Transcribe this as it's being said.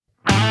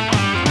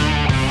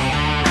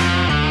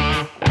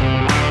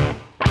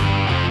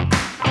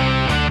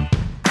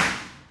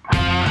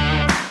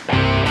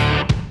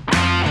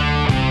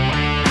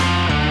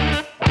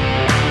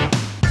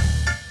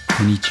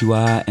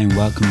Konnichiwa and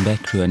welcome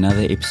back to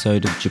another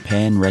episode of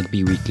Japan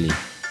Rugby Weekly.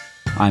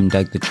 I'm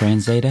Doug the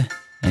Translator,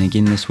 and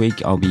again this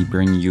week I'll be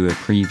bringing you a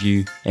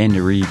preview and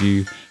a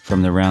review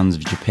from the rounds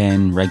of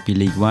Japan Rugby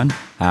League 1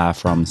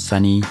 from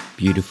sunny,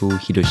 beautiful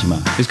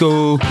Hiroshima. Let's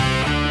go!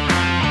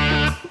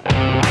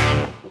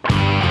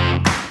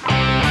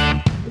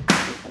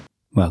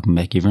 Welcome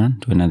back everyone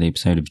to another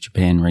episode of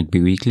Japan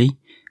Rugby Weekly.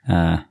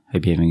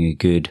 Hope you're having a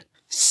good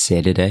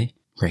Saturday.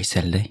 Great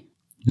Saturday.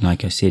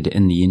 Like I said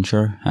in the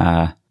intro,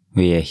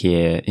 we are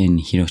here in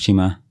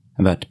Hiroshima,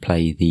 about to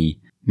play the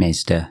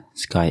Mazda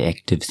Sky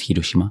Actives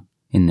Hiroshima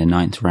in the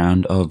 9th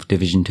round of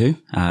Division 2.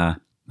 For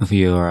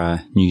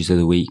your news of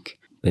the week,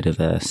 bit of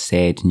a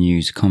sad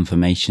news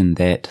confirmation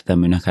that the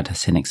Munakata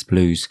Senex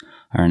Blues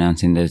are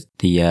announcing that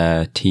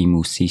the team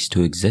will cease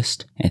to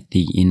exist at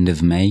the end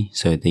of May.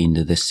 So at the end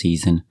of this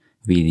season,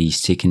 will be the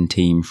second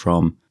team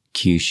from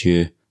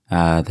Kyushu,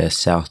 the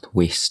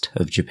southwest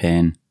of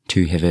Japan,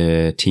 to have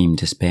a team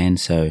disband.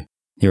 So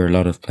there are a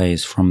lot of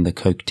players from the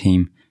Coke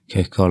team,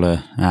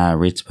 Coca-Cola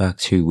Red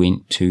Sparks, who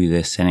went to the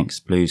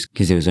Senex Blues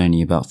because there was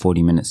only about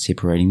 40 minutes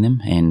separating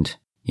them. And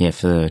yeah,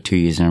 for 2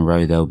 years in a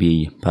row, they'll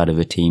be part of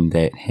a team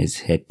that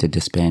has had to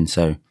disband.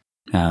 So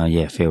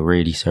I feel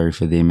really sorry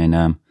for them,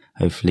 and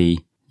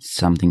hopefully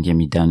something can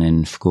be done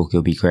in Fukuoka. It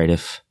would be great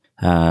if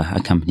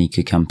a company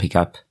could come pick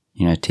up,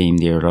 a team.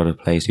 There are a lot of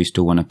players who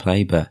still want to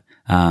play, but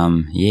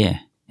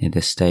at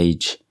this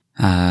stage,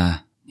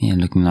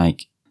 looking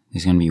like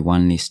there's going to be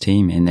one less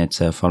team, and that's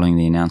following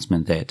the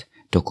announcement that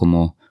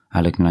Docomo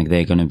are looking like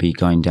they're going to be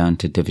going down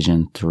to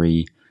Division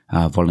 3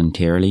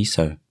 voluntarily.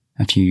 So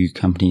a few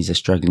companies are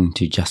struggling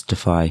to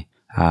justify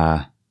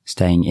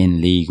staying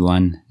in League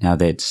 1. Now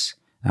that's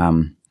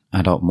a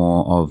lot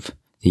more of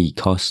the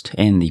cost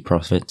and the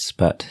profits,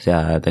 but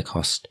the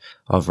cost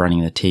of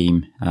running the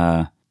team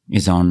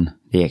is on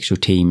the actual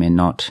team and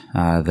not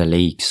the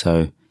league.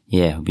 So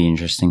yeah, it'll be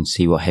interesting to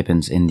see what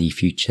happens in the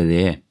future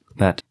there.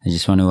 But I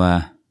just want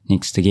to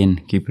next again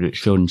keep it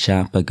short and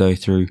sharp, but go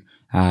through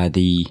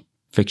the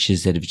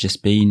fixtures that have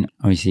just been.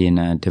 Obviously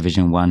in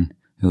Division 1,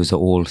 it was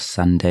all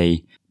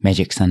Sunday,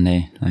 Magic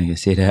Sunday. Like I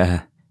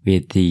said, we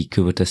had the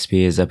Kubota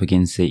Spears up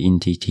against the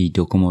NTT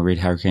Docomo Red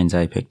Hurricanes.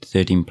 I picked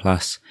 13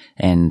 plus,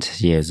 and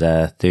it was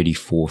a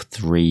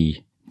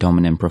 34-3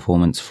 dominant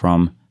performance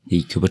from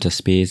the Kubota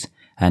Spears.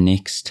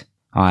 Next,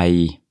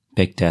 I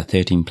picked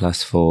 13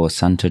 plus for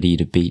Suntory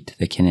to beat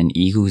the Kenan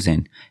Eagles,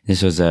 and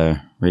this was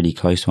a really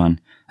close one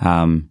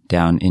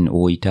down in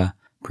Oita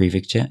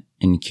Prefecture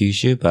in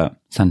Kyushu, but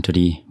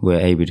Suntory were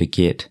able to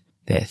get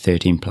that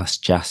 13 plus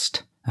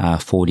just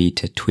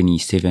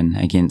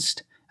 40-27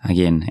 against,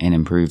 again, an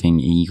improving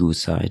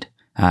Eagles side.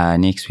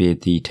 Next we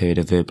had the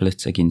Toyota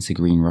Verblitz against the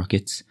Green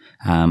Rockets.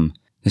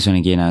 This one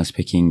again I was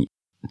picking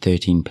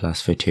 13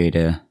 plus for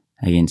Toyota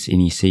against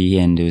NEC,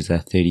 and it was a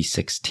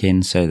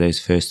 36-10, so those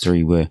first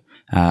three were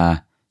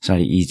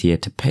slightly easier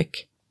to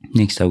pick.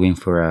 Next I went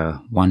for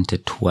a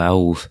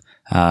 1-12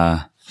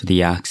 for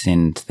the Arcs,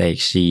 and they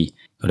actually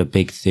got a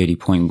big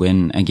 30-point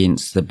win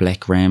against the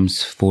Black Rams,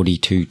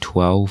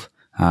 42-12.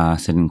 So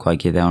didn't quite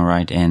get that one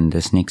right. And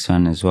this next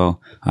one as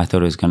well, I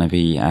thought it was going to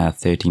be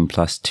 13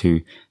 plus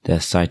to the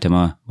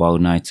Saitama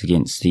Wild Knights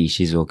against the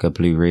Shizuoka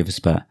Blue Revs,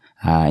 but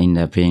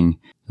ended up being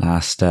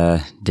last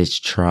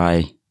ditch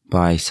try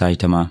by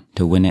Saitama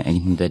to win it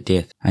in the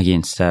death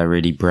against a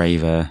really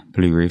brave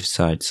Blue Revs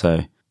side.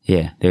 So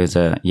yeah, there was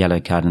a yellow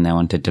card in that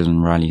one to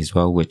Dylan Riley as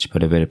well, which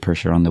put a bit of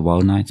pressure on the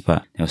Wild Knights,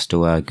 but they were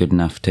still good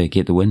enough to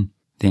get the win.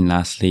 Then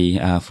lastly,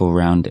 for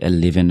round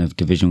 11 of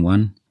Division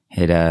 1,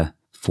 had a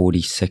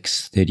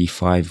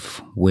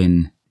 46-35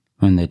 win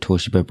on the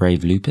Toshiba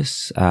Brave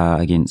Lupus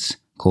against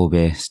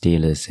Kobe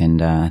Steelers,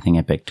 and I think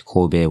I picked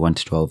Kobe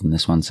 1-12 in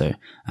this one, so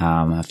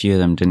a few of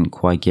them didn't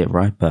quite get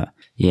right, but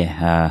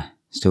yeah,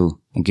 still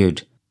a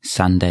good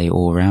Sunday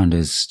all round.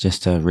 Is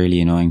just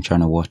really annoying trying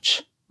to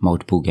watch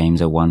multiple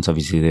games at once.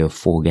 Obviously there were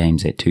 4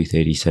 games at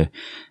 2:30, so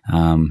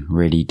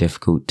really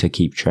difficult to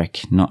keep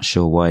track. Not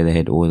sure why they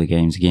had all the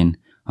games again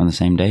on the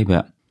same day,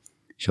 but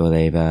sure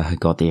they've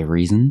got their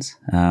reasons.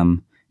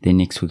 Then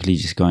next quickly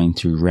just going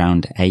through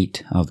round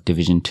 8 of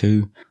Division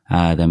 2,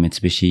 the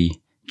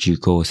Mitsubishi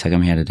Juko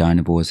Sagamihara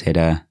Dynaboars had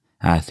a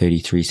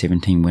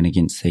 33-17 win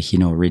against the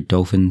Hino Red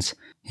Dolphins.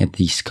 Had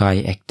the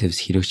Sky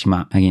Actives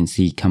Hiroshima against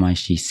the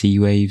Kamaishi Sea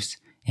Waves,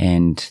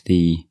 and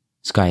the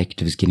Sky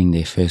Actives getting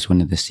their first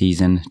win of the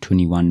season,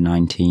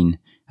 21-19.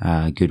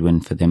 Good win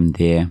for them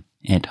there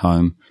at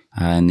home.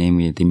 And then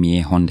we had the Mie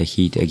Honda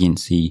Heat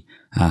against the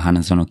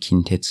Hanazono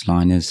Kintetsu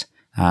Liners.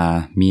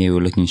 Mie were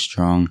looking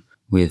strong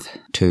with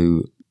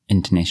 2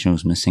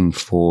 internationals missing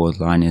for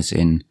Liners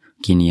in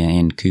Kenya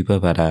and Cooper,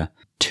 but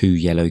 2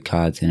 yellow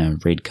cards and a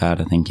red card,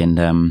 I think. And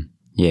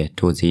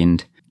towards the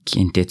end,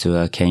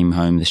 Kintetsu came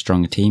home the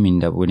stronger team,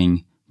 ended up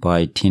winning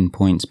by 10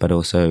 points, but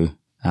also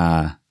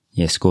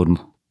scored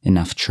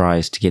enough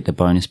tries to get the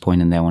bonus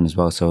point in that one as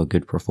well. So a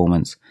good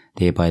performance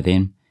there by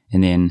them.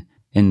 And then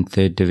in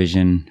 3rd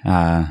division,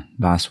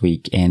 last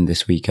week and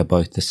this week are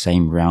both the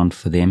same round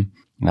for them.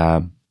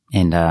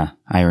 And I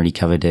already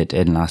covered it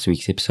in last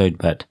week's episode,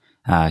 but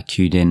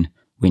Kyuden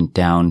went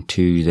down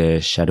to the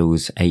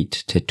Shuttles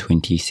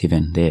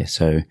 8-27 there.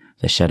 So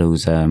the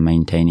Shuttles are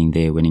maintaining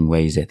their winning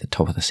ways at the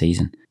top of the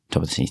season,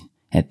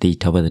 at the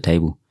top of the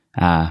table.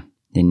 Then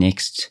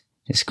next,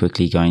 just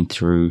quickly going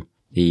through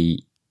the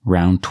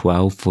round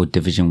 12 for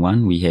Division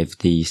 1, we have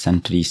the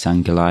Suntory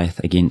Sun Goliath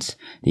against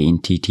the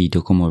NTT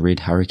Docomo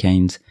Red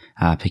Hurricanes,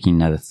 picking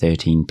another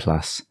 13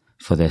 plus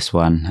for this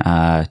one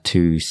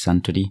to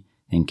Suntory.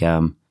 I think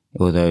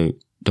although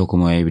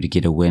Docomo were able to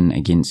get a win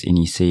against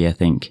NEC, I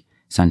think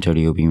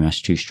Suntory will be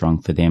much too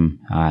strong for them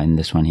in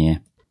this one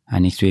here.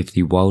 Next we have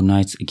the Wild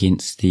Knights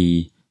against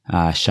the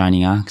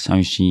Shining Arcs.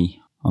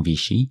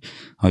 Obviously,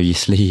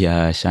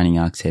 Shining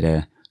Arcs had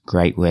a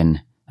great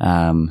win.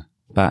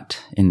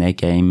 But in that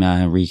game,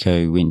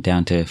 Rico went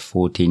down to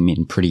 14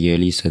 men pretty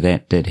early, so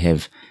that did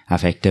have a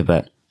factor.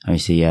 But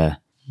obviously,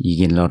 you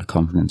get a lot of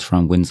confidence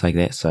from wins like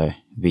that, so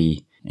it'll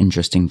be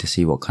interesting to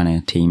see what kind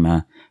of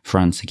team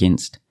fronts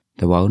against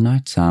the Wild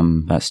Knights.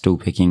 But still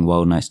picking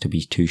Wild Knights to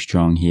be too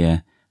strong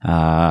here.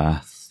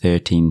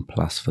 13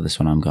 plus for this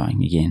one I'm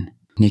going again.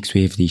 Next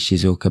we have the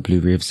Shizuoka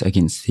Blue Revs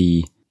against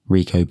the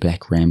Rico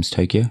Black Rams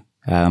Tokyo.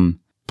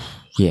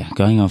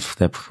 Going off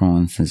the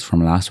performances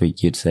from last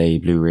week, you'd say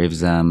Blue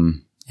Revs,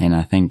 and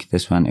I think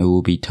this one, it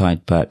will be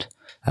tight, but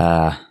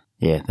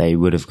they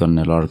would have gotten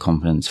a lot of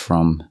confidence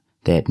from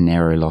that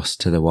narrow loss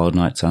to the Wild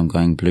Knights, so I'm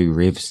going Blue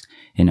Revs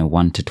in a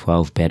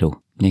 1-12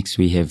 battle. Next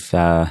we have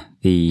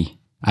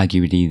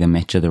arguably the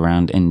match of the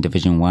round in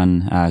Division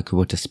 1,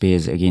 Kubota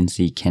Spears against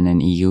the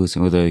Canon Eagles.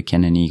 Although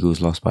Canon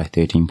Eagles lost by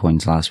 13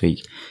 points last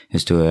week,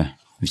 it's to a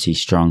obviously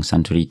strong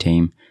Suntory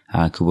team.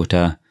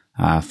 Kubota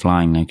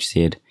flying, like you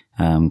said,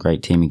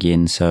 great team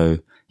again. So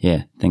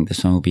I think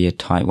this one will be a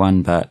tight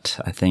one, but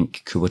I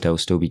think Kubota will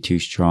still be too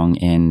strong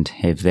and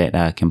have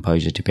that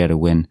composure to be able to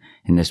win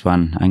in this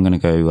one. I'm going to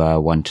go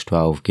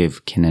 1-12,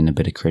 give Canon a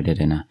bit of credit,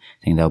 and I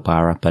think they'll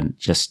bar up, but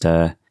just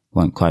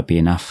won't quite be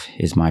enough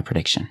is my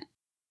prediction.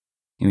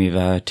 And we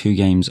have 2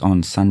 games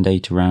on Sunday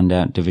to round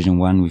out Division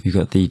 1. We've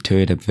got the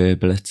Toyota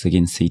Verblitz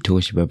against the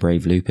Toshiba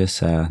Brave Lupus.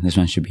 This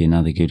one should be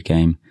another good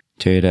game.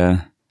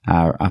 Toyota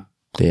are up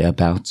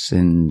thereabouts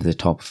in the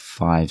top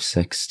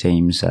 5-6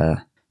 teams,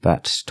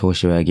 but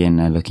Toshiba again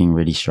are looking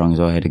really strong as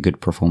well. Had a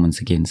good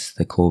performance against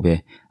the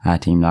Kobe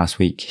team last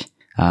week.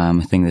 I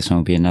think this one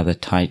will be another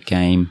tight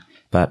game,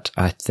 but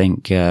I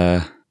think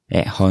at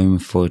home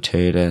for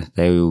Toyota,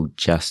 they will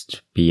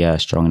just be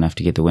strong enough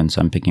to get the win,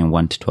 so I'm picking a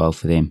 1-12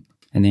 for them.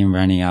 And then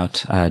rounding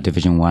out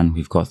Division 1,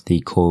 we've got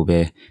the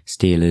Kobe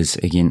Steelers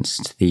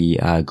against the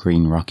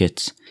Green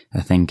Rockets.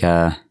 I think,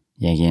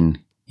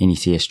 again,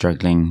 NEC are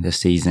struggling this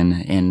season,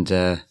 and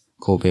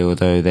Kobe,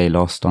 although they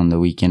lost on the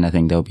weekend, I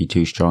think they'll be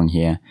too strong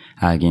here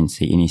against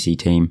the NEC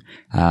team.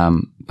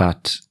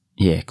 But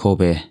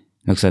Kobe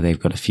looks like they've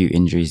got a few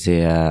injuries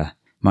there.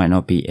 Might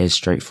not be as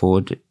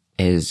straightforward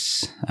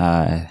as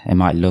it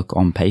might look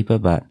on paper,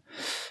 but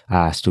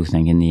I still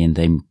think in the end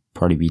they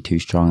probably be too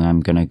strong.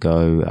 I'm going to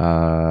go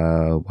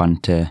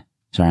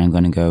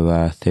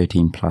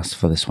 13 plus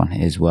for this one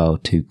as well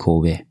to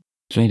Kobe.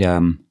 Sweet.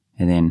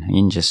 And then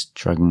again, just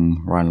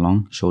struggling right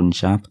along, short and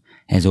sharp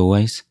as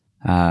always.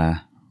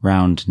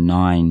 Round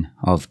 9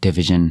 of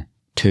Division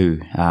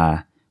 2.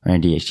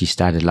 Randy actually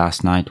started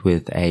last night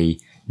with a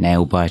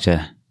nail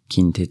biter.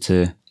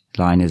 Kintetsu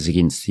Liners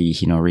against the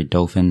Hino Red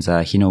Dolphins.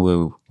 Hino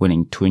were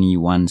winning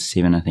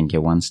 21-7, I think,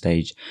 at one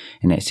stage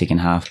in that second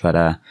half,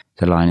 but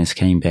the Liners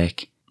came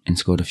back and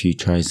scored a few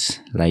tries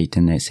late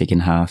in that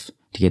second half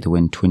to get the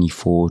win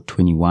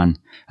 24-21.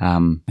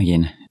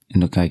 Again, it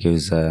looked like it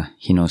was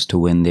Hino's to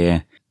win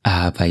there.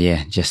 But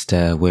just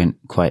weren't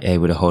quite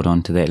able to hold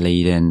on to that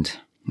lead, and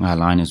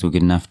Liners were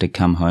good enough to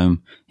come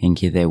home and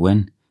get their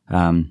win.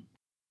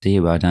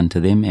 Well done to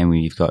them. And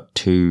we've got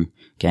 2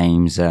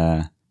 games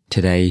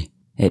today.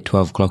 At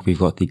 12 o'clock, we've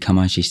got the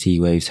Kamaishi Sea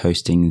Waves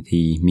hosting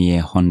the Mie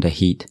Honda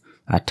Heat.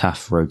 A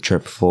tough road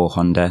trip for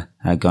Honda,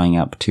 going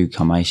up to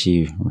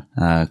Kamaishi,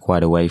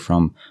 quite away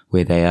from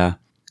where they are.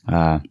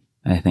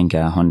 I think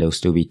Honda will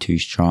still be too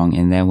strong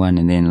in that one.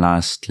 And then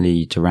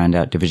lastly, to round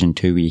out Division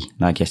 2,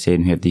 like I said,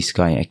 we have the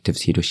Sky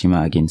Actives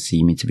Hiroshima against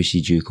the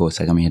Mitsubishi Juko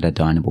Sagamihara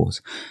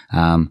Dynaballs.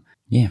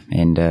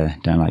 And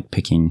don't like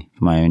picking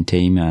for my own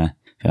team. I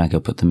feel like I'll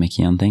put the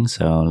Mickey on things,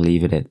 so I'll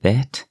leave it at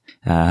that.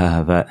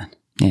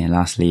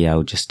 Lastly,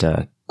 I'll just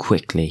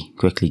quickly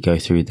go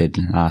through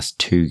the last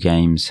 2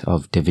 games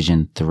of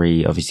Division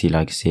 3. Obviously,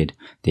 like I said,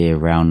 their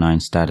round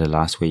 9 started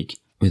last week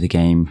with a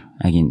game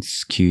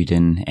against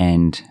Kyuden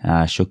and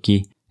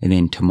Shoki. And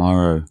then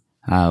tomorrow,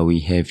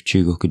 we have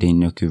Chugoku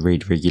Denroku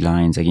Red Regi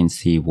Lions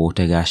against the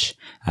Watergash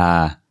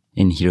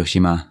in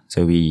Hiroshima.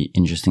 So it'll be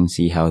interesting to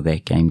see how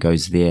that game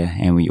goes there.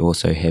 And we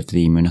also have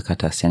the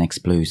Munakata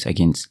Sanex Blues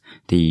against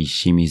the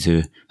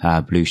Shimizu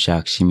Blue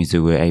Sharks.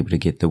 Shimizu were able to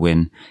get the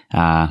win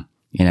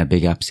in a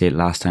big upset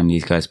last time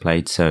these guys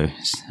played. So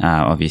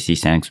obviously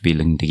Sanex will be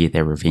looking to get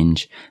their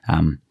revenge.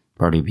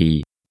 Probably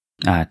be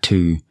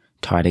 2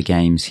 tighter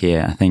games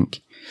here. I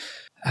think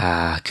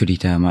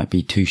Kurita might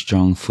be too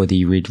strong for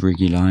the Red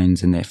Rugby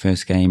Lions in that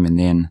first game, and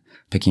then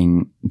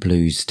picking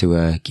Blues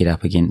to get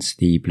up against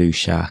the Blue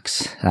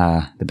Sharks,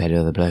 the Battle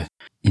of the Blue,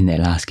 in that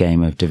last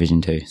game of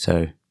Division 2.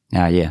 So,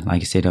 like I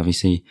said,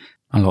 obviously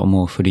a lot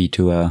more footy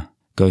to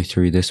go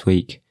through this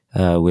week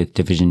with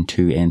Division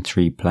 2 and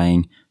 3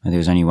 playing. There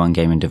was only one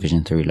game in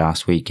Division 3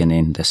 last week, and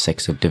then the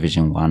 6 of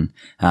Division 1.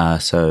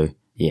 So,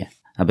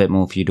 a bit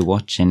more for you to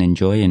watch and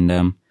enjoy,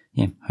 and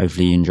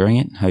hopefully you're enjoying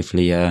it.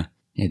 Hopefully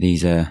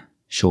these are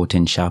short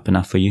and sharp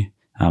enough for you.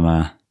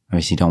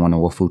 Obviously don't want to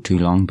waffle too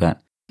long,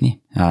 but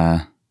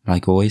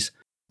like always,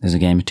 there's a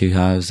game of two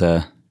halves.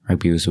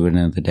 Rugby was the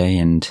winner of the day,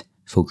 and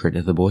full credit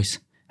to the boys.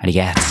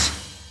 Arigats.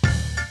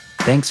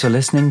 Thanks for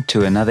listening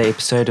to another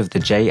episode of the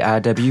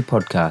JRW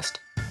podcast.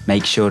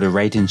 Make sure to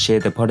rate and share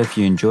the pod if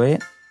you enjoy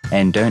it,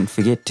 and don't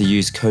forget to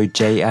use code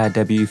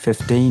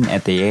JRW15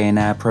 at the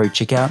ANR Pro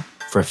checkout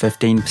for a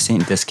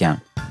 15% discount.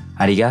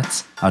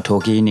 Arigats, I'll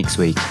talk to you next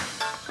week.